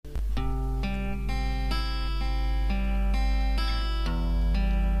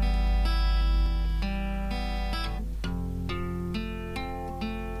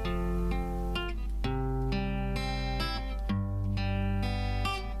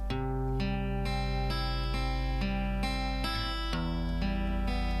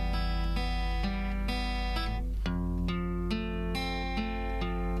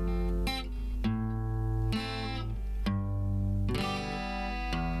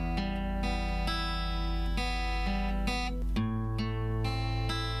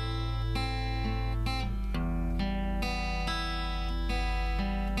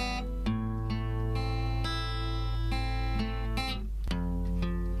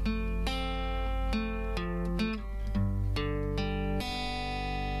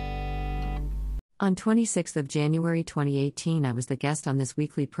On 26th of January 2018, I was the guest on this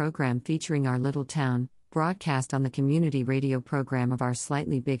weekly program featuring our little town, broadcast on the community radio program of our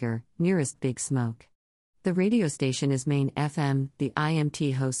slightly bigger, nearest Big Smoke. The radio station is Maine FM. The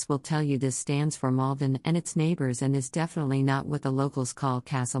IMT hosts will tell you this stands for Malden and its neighbors and is definitely not what the locals call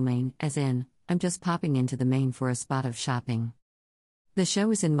Castlemaine, as in, I'm just popping into the Maine for a spot of shopping. The show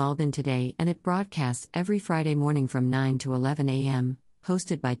is in Malden today and it broadcasts every Friday morning from 9 to 11 a.m.,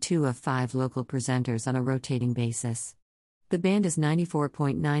 hosted by 2 of 5 local presenters on a rotating basis. The band is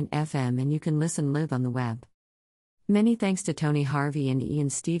 94.9 FM and you can listen live on the web. Many thanks to Tony Harvey and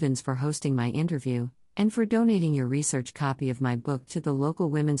Ian Stevens for hosting my interview, and for donating your research copy of my book to the local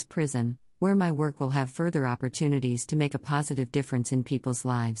women's prison, where my work will have further opportunities to make a positive difference in people's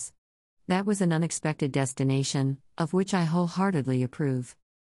lives. That was an unexpected destination, of which I wholeheartedly approve.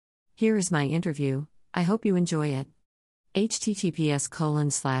 Here is my interview. I hope you enjoy it.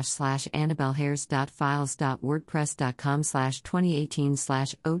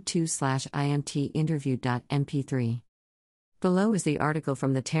 https://annabellehares.files.wordpress.com/2018/02/IMT-interview.mp3. Below is the article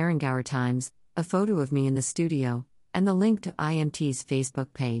from the Tarrangower Times, a photo of me in the studio, and the link to IMT's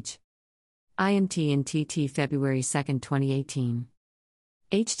Facebook page. IMT and TT February 2, 2018.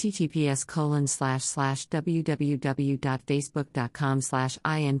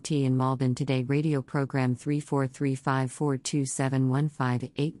 https://www.facebook.com/IMT in Malden Today Radio Program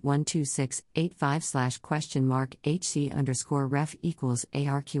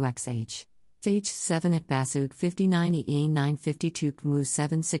 343542715812685/?HC_ref=ARQXH. Phage 7 at Basug 59 E952 Kmu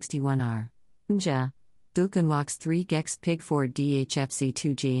 761R. Nja. Dulkenwax 3 Gex Pig 4 DHFC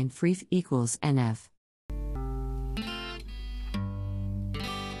 2G and Freef =NF.